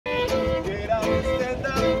have to stand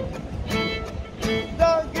up.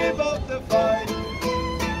 Don't give up the fight.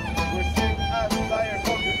 We're sick and tired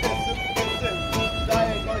of your ism.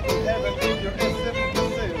 Dying going to heaven in your ism.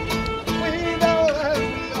 We know and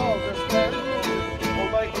we understand.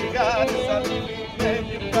 Almighty God is a living and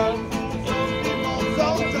you can fool some people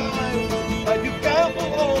sometimes. But you can't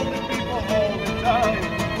fool all the people all the time.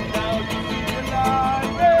 Now you see the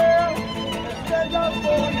light there. Stand up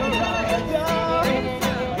for your right.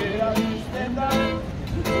 Get up, stand up.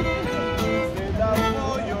 Stand up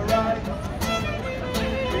for your right.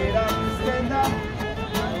 Get up, stand up.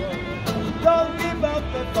 Don't give up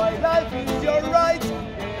the fight. Life is your right.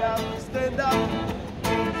 Get up, stand up.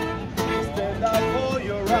 Stand up for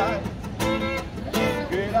your right.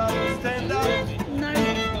 Get up, stand up.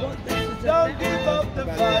 Don't give up the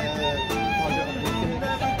fight.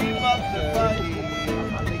 Never give up the fight.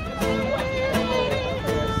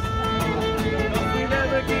 No, we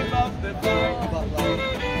never give up the fight.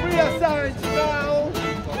 Free Assange now.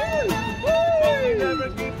 No, we never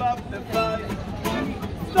give up the fight.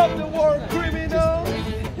 Stop the war criminals. No,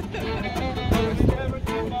 we never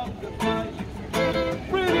give up the fight.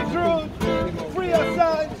 Free the truth. Free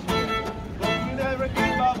Assange. No, we never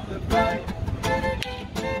give up the fight.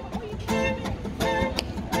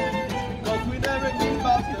 Cause we never give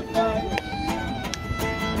up the fight.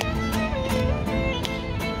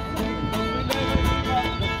 We never give up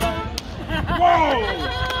the fight. Whoa!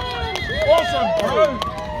 Awesome, bro!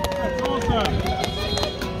 That's awesome!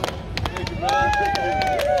 Thank you,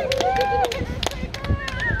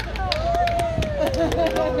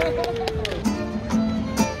 brother.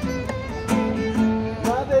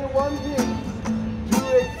 Now they want him to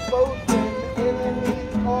expose them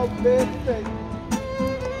enemies of their faith.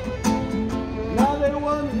 Now they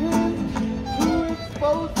want him to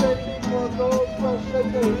expose them because of Russia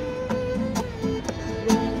Day.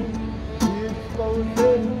 Expose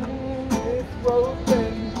them,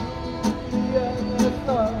 the other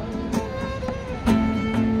side.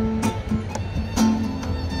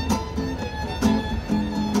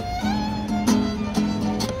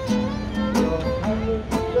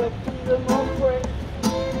 Freedom of press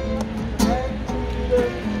and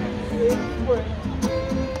freedom express.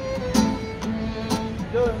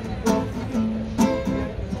 Freedom of speech.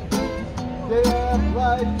 They have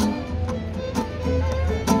right to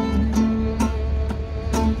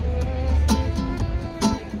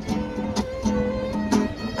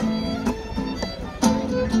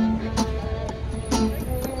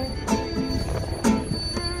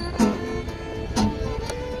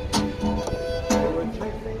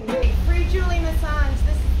Free Julian Assange,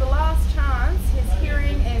 this is the last chance. His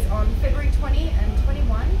hearing is on February 20 and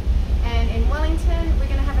 21. And in Wellington, we're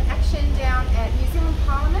going to have an action down at New Zealand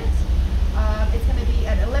Parliament. It's going to be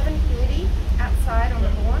at 11:30 outside on the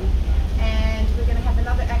lawn. And we're going to have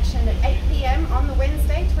another action at 8 PM on the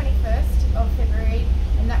Wednesday, 21st of February.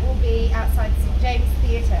 And that will be outside St James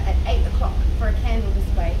Theatre at 8 o'clock for a candle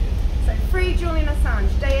display. So Free Julian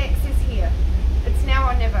Assange, Day X is here. It's now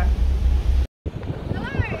or never.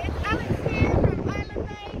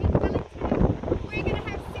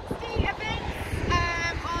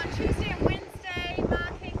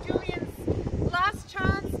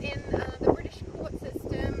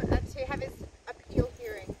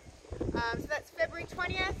 So that's February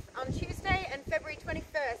 20th on Tuesday and February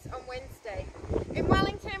 21st on Wednesday. In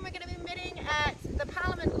Wellington, we're going to be meeting at the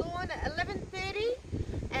Parliament lawn at 11:30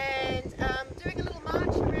 and doing a little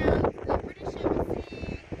march around the British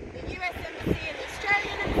Embassy, the US Embassy and the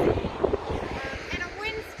Australian Embassy. And on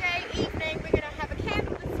Wednesday evening, we're going to have a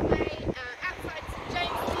candle display outside St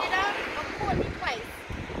James Theatre on Courtney Place.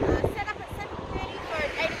 Set up at 7:30 for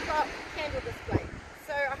an 8 o'clock candle display.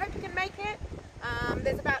 So I hope you can make it.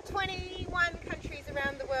 There's about 21 countries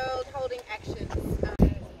around the world holding actions.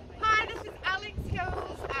 Hi, this is Alex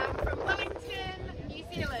Hills from Wellington, New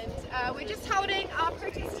Zealand. We're just holding our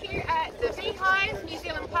protest here at the Beehive, New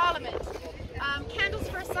Zealand Parliament.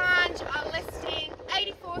 Candles4Assange are listing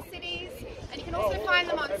 84 cities, and you can also find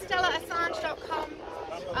them on StellaAssange.com.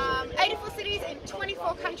 84 cities in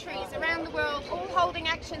 24 countries around the world, all holding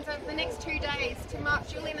actions over the next 2 days to mark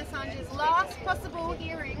Julian Assange's last possible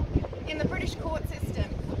hearing in the British court system.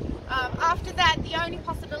 After that, the only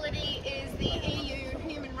possibility is the EU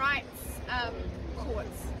human rights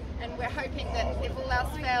courts, and we're hoping that if all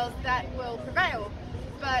else fails, that will prevail.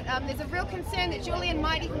 But there's a real concern that Julian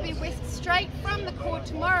might even be whisked straight from the court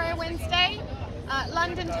tomorrow, Wednesday,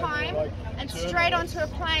 London time, and straight onto a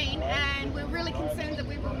plane, and we're really concerned that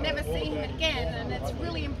we will never see him again, and it's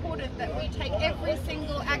really important that we take every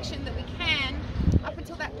single action that we can up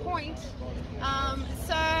until that point.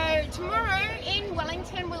 So tomorrow in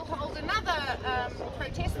Wellington we'll hold another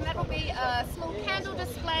be a small candle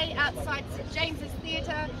display outside St James's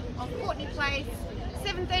Theatre on Courtney Place.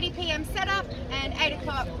 7:30 p.m. setup, and 8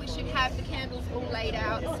 o'clock we should have the candles all laid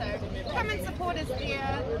out. So come and support us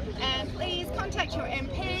there, and please contact your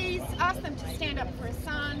MPs, ask them to stand up for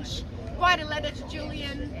Assange, write a letter to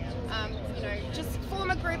Julian, you know, just form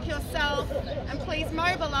a group yourself, and please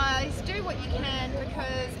mobilise, do what you can,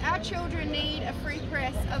 because our children need a free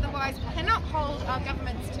press, otherwise we cannot hold our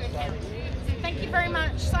governments to account. So thank you very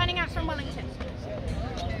much. Signing out from Wellington.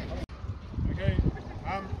 Okay,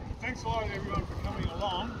 thanks a lot everyone for coming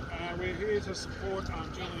along. We're here to support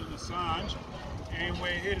Julian Assange, and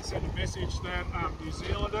we're here to send a message that New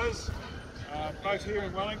Zealanders, both here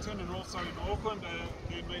in Wellington and also in Auckland,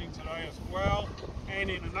 they're meeting today as well, and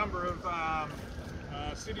in a number of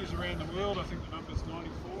cities around the world. I think the number's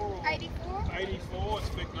 94 or 84. 84, it's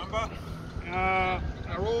a big number. Are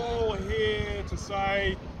all here to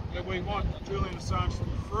say that we want Julian Assange to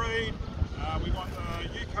be freed. We want the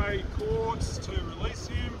UK courts to release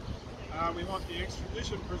him. We want the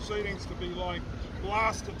extradition proceedings to be like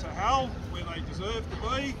blasted to hell where they deserve to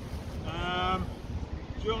be.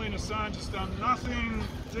 Julian Assange has done nothing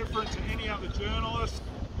different to any other journalist.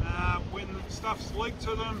 When stuff's leaked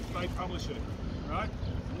to them, they publish it, right?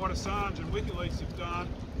 And what Assange and WikiLeaks have done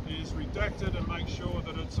is redacted and make sure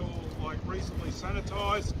that it's all like recently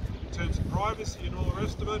sanitised in terms of privacy and all the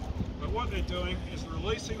rest of it. But what they're doing is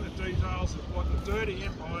releasing the details of what the dirty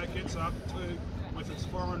empire gets up to with its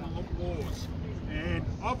foreign wars. And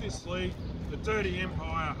obviously the dirty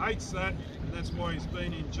empire hates that, and that's why he's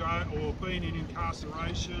been in jail or been in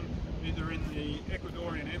incarceration, either in the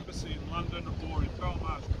Ecuadorian embassy in London or in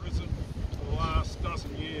Belmarsh prison for the last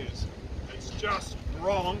dozen years. It's just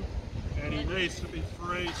wrong, and he needs to be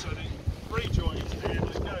free so that he can rejoin his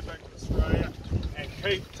family, go back to Australia and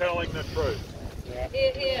keep telling the truth.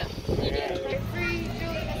 Here, here. So free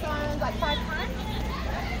Julian Assange like 5 times.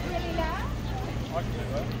 Really loud. I can do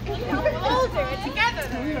that. We'll all do it together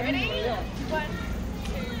though. Ready? 1,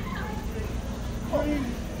 2, 3.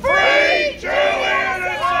 Free Julian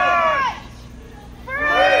Assange!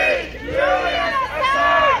 Free Julian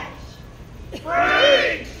Assange!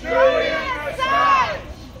 Free Julian Assange!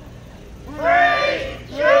 Free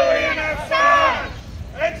Julian Assange!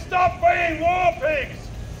 And stop being war pigs!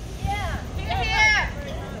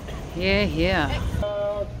 Here, here. Yeah, yeah.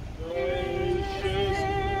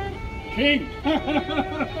 King!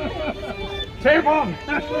 Tape on!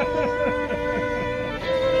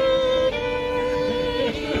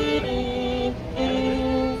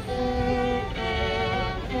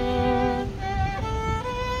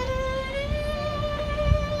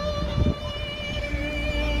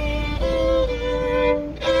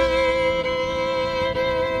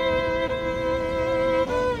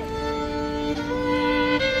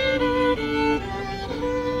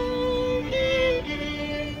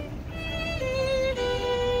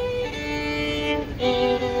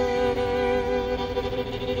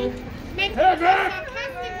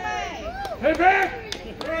 Hip hip!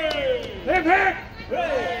 Hip hip!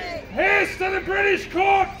 Here's to the British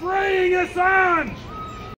court freeing Assange!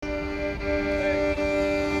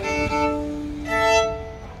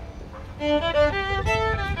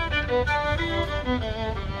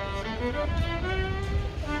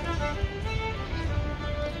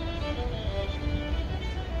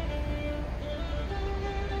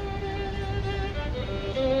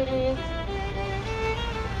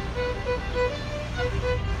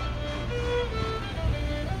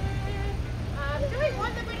 Do we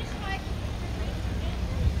want the British flag?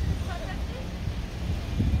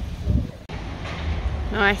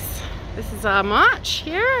 Nice. This is our march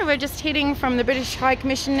here. We're just heading from the British High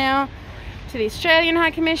Commission now to the Australian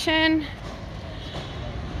High Commission,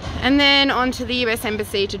 and then on to the US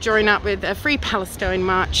Embassy to join up with a Free Palestine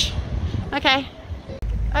march. Okay,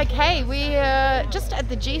 we're just at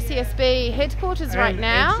the GCSB headquarters right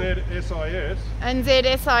now. NZSIS.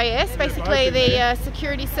 NZSIS, basically the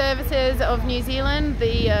security services of New Zealand,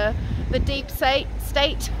 the deep state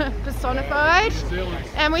personified.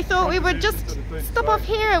 And we thought we would just stop off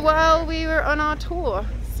here while we were on our tour.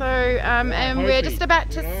 So, and we're just about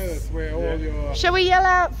to... Shall we yell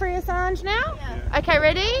out Free Assange now? Yeah. Okay,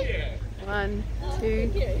 ready? Yeah. 1, 2,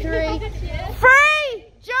 3. Free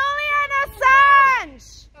Julian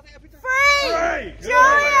Assange! Free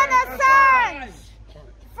Julian Assange!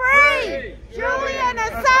 Free Julian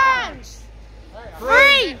Assange!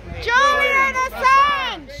 Free Julian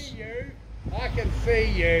Assange! I can see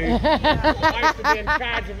you. I used to be in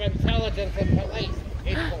charge of intelligence and police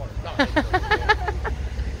headquarters.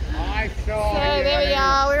 I So there we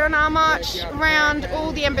are, we're on our march around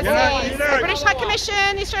all the embassies. The British High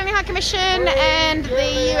Commission, the Australian High Commission and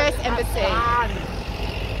the US Embassy.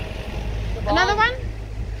 Another one?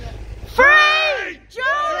 Free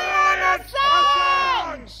Julian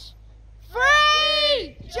Assange!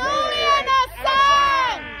 Free Julian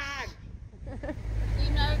Assange! You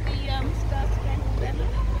know the Star Scandal?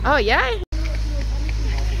 Oh yeah?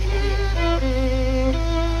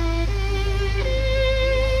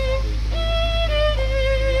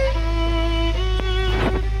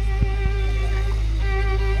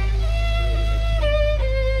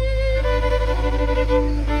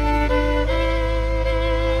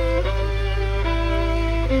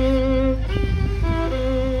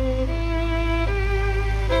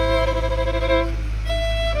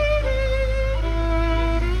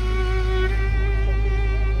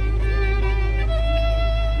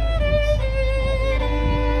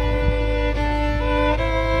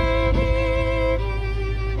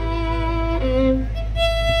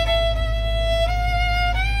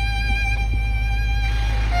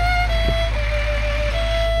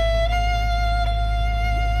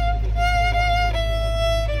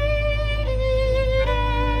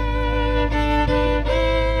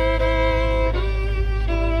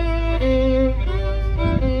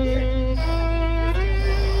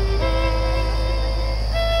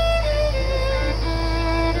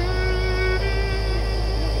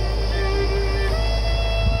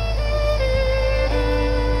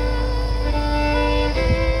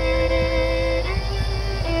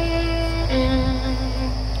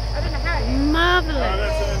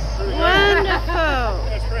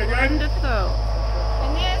 Wonderful.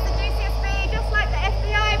 And there's the GCSB, just like the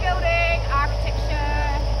FBI building.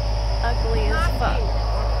 Architecture. Ugly as fuck.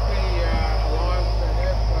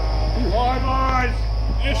 Five Eyes!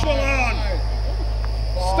 Echelon!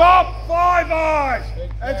 Stop Five Eyes!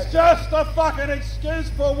 It's just a fucking excuse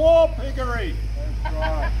for war piggery. That's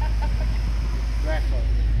right. Exactly.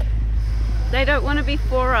 They don't want to be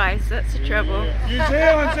Four Eyes, that's the trouble. New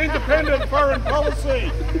Zealand's independent foreign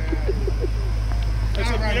policy. It's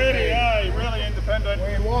a beauty, eh? Really independent.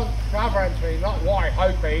 We want sovereignty, not white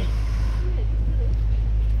hopey.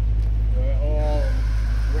 We're all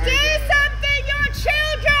Do something your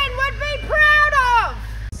children would be proud of!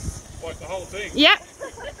 Like the whole thing. Yep.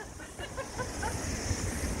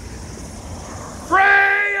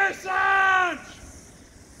 Free Assange!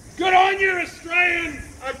 Good on you, Australia!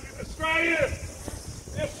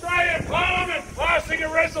 The Australian Parliament passing a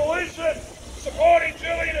resolution supporting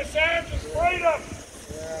Julian Assange's freedom.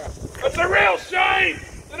 Yeah. It's a real shame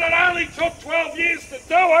that it only took 12 years to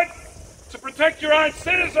do it, to protect your own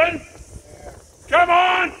citizen. Yeah. Come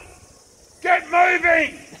on, get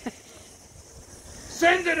moving.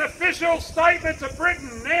 Send an official statement to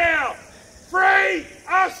Britain now. Free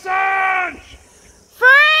Assange!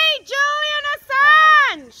 Free Julian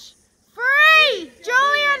Assange! Free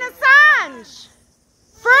Julian Assange!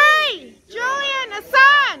 Free Julian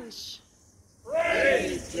Assange!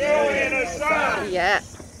 Free Julian Assange! Yeah.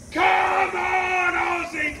 Come on,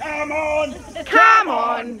 Aussie, come on! Come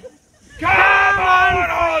on! Come on,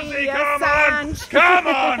 Aussie, come on! Come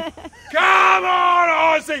on! Come on,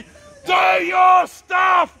 Aussie! Do your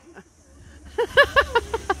stuff!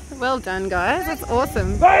 Well done, guys. That's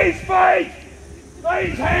awesome. These feet!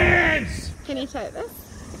 These hands! Can you take this?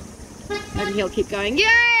 Maybe he'll keep going.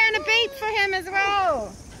 Yeah, and a beat for him as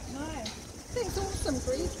well. Nice. That's awesome,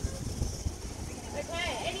 Bree.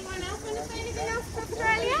 Okay, anyone else want to say anything else for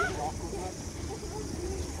Australia?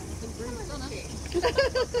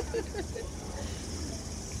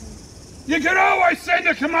 You can always send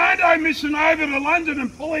a commando mission over to London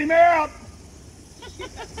and pull him out.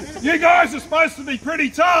 You guys are supposed to be pretty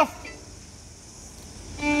tough.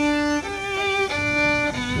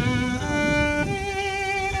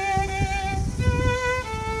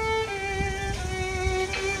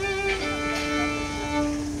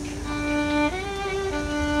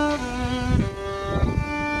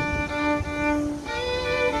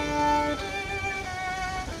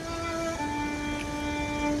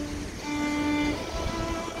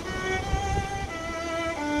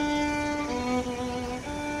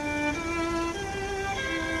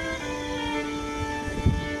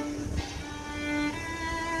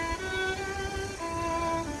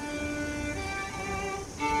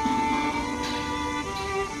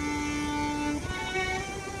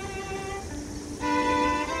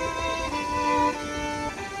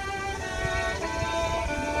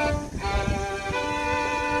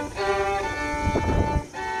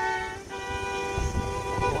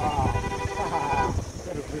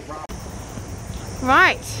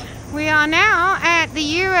 Right, we are now at the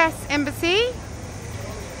US Embassy.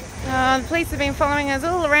 The police have been following us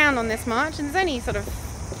all around on this march, and there's only sort of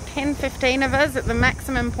 10-15 of us at the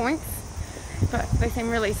maximum points, but they seem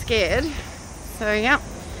really scared. So yeah,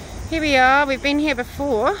 here we are. We've been here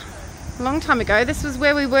before, a long time ago. This was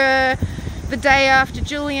where we were the day after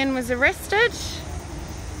Julian was arrested.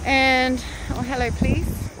 And, oh hello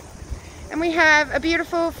police. And we have a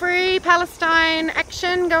beautiful Free Palestine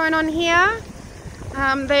action going on here.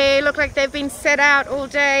 They look like they've been set out all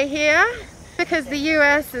day here because the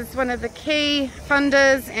US is one of the key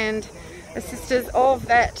funders and assisters of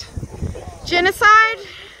that genocide.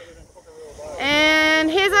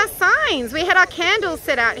 And here's our signs. We had our candles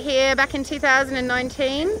set out here back in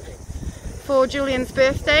 2019 for Julian's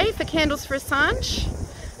birthday for Candles4Assange.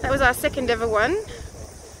 That was our second ever one.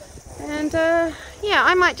 And yeah,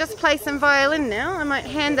 I might just play some violin now. I might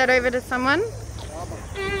hand that over to someone.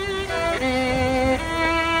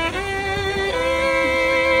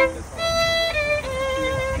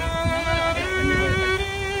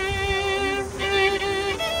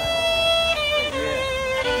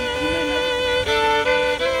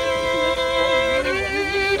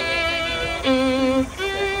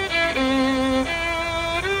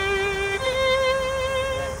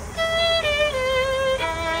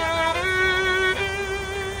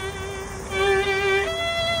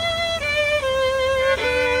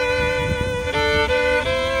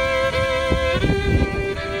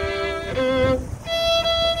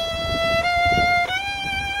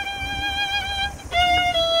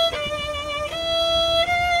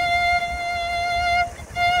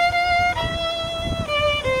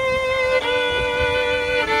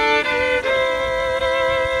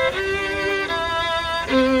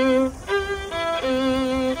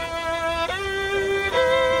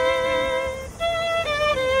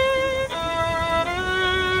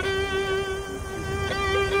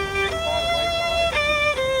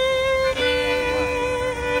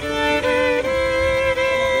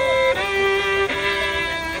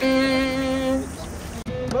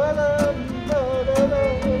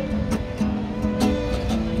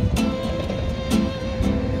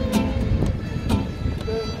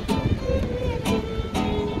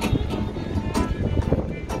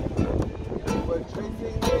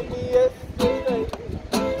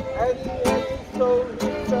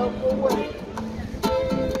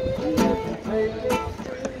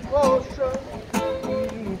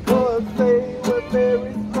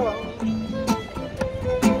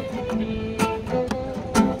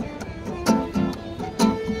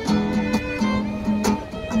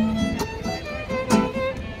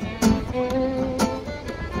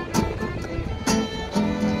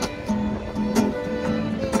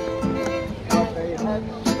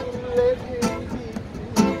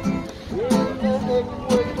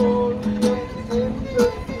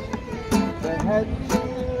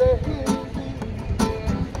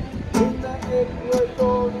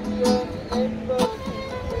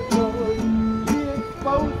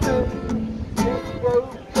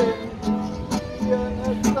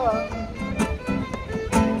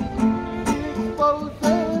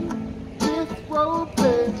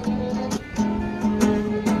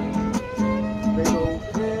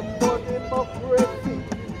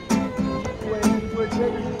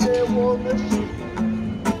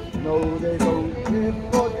 No, they don't care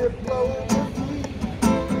for diplomacy.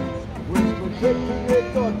 We're protecting their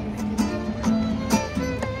daughters.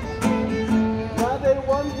 Now they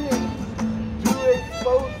want him to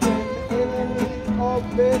expose them enemies of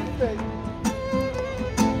their state.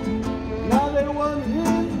 Now they want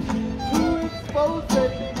him to expose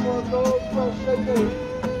them because of Russia Day.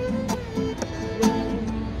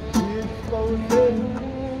 Expose them,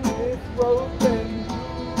 expose them.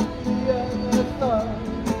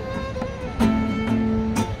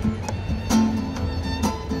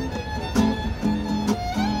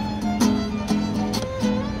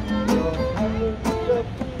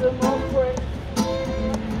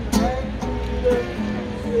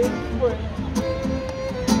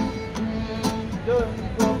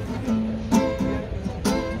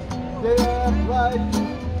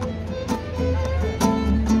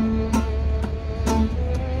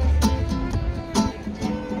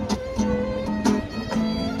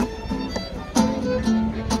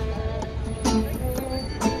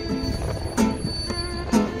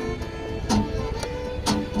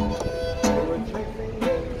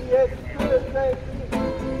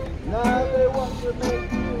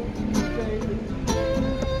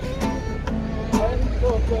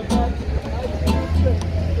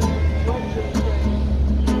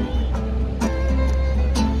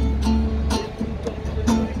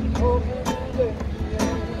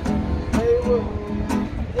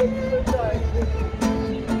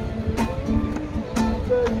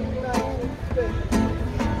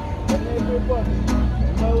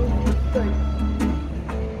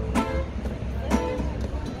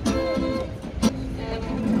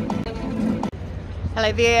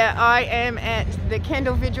 Hello there, I am at the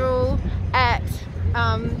candle vigil at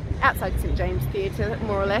outside St James Theatre,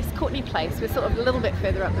 more or less, Courtney Place. We're sort of a little bit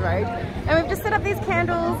further up the road. And we've just set up these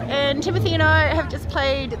candles, and Timothy and I have just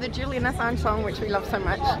played the Julian Assange song, which we love so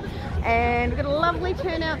much. And we've got a lovely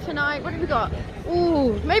turnout tonight. What have we got?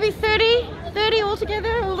 Ooh, maybe 30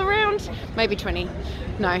 altogether, all around? Maybe 20.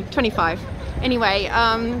 No, 25. Anyway,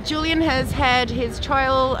 Julian has had his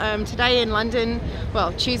trial today in London,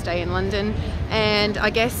 well, Tuesday in London, and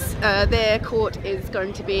I guess their court is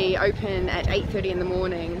going to be open at 8:30 in the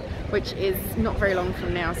morning, which is not very long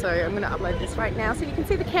from now, so I'm going to upload this right now so you can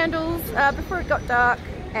see the candles before it got dark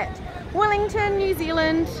at Wellington, New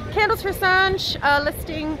Zealand. Candles4Assange are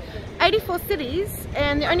listing 84 cities,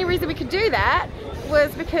 and the only reason we could do that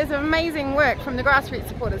was because of amazing work from the grassroots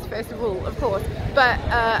supporters, first of all, of course, but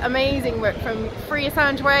amazing work from Free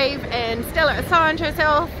Assange Wave and Stella Assange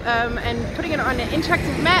herself, and putting it on an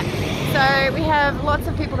interactive map. So we have lots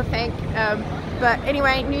of people to thank. But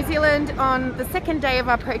anyway, New Zealand, on the second day of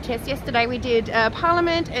our protest, yesterday we did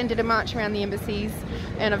Parliament and did a march around the embassies,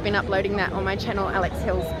 and I've been uploading that on my channel, Alex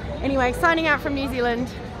Hills. Anyway, signing out from New Zealand.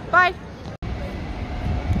 Bye!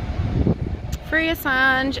 Free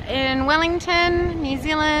Assange in Wellington, New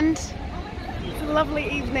Zealand. It's a lovely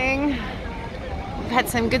evening. We've had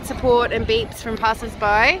some good support and beeps from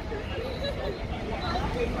passers-by.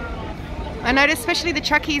 I noticed especially the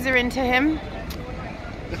truckies are into him.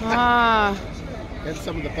 Ah. And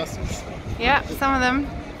some of the buses. Yeah, some of them.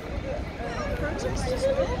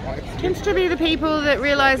 Tends to be the people that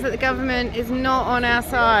realise that the government is not on our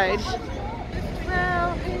side.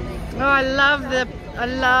 Oh, I love the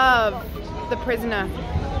prisoner.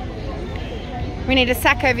 We need a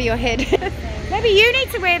sack over your head. Maybe you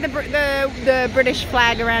need to wear the British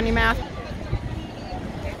flag around your mouth.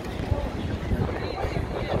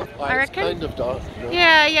 I reckon. It's kind of dark. You know?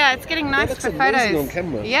 Yeah, it's getting nice for photos. On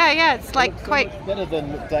camera. Yeah, it's like so quite better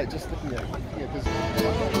than like just looking at it.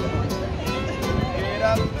 Get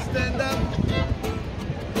up, stand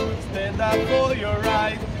up for your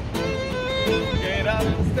right. Get up,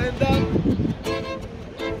 stand up.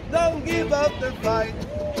 Don't give up the fight.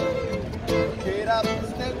 Get up,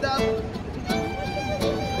 stand up.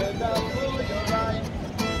 Stand up for your right.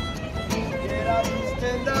 Get up,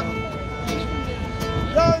 stand up.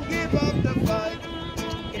 Don't give up the fight.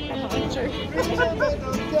 Remember,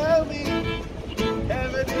 don't tell me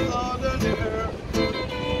everything on the earth.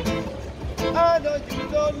 I know you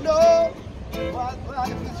don't know what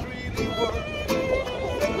life is really worth.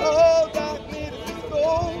 And all that glitters is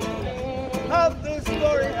gold. Half the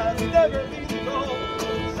story has never been told.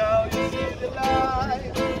 Now you see the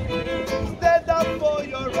light. Stand up for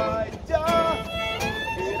your right, yeah.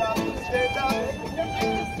 Get up, stand up.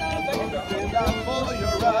 Stand up for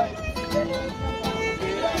your right.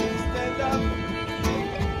 Get up, stand up.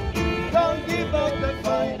 Don't give up the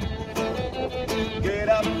fight. Get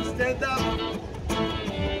up, stand up.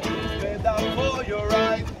 Stand up for your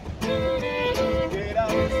right. Get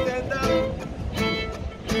up, stand up.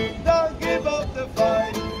 Don't give up the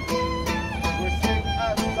fight. We're sick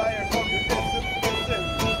and tired of the ism.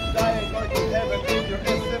 Dying going to heaven in your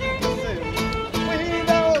ism. We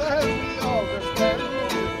know and we understand.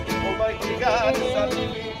 Almighty God,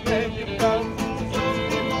 suddenly when you come. Some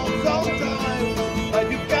people sometimes, but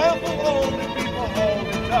you can't for all the people all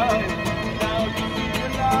the time. Now you see the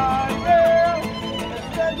light there.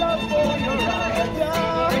 Stand up for your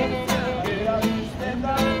right. Get up, stand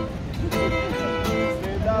up.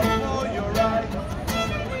 Stand up for your right.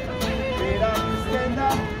 Get up, stand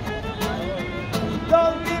up.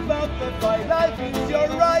 Don't give up the fight. Life is your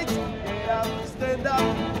right. Get up, stand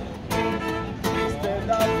up.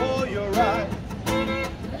 Stand up for your right.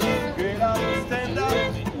 Get up, stand up.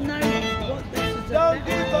 Don't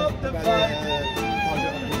give up the fight.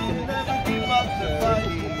 Never give up the fight.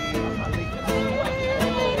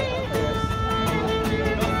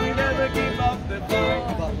 No, we never give up the fight.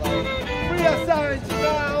 Free Assange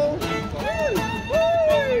now. We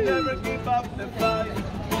never give up the fight.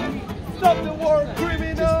 Stop the war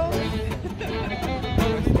criminals. We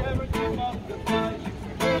never give up the fight.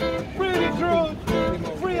 Free the truth.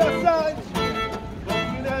 Free Assange. We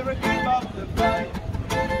never give up the fight.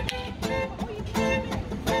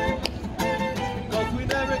 Cause we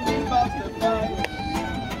never give up the fight.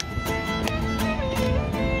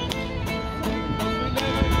 We never give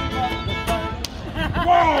up the fight.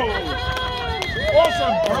 Whoa!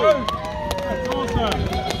 Awesome, bro! That's awesome!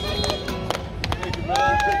 Thank you,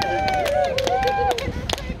 man.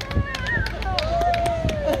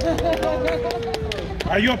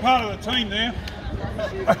 Hey, you're part of the team there.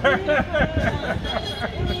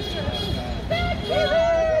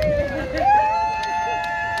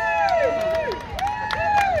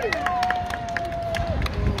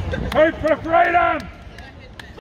 Hope for freedom!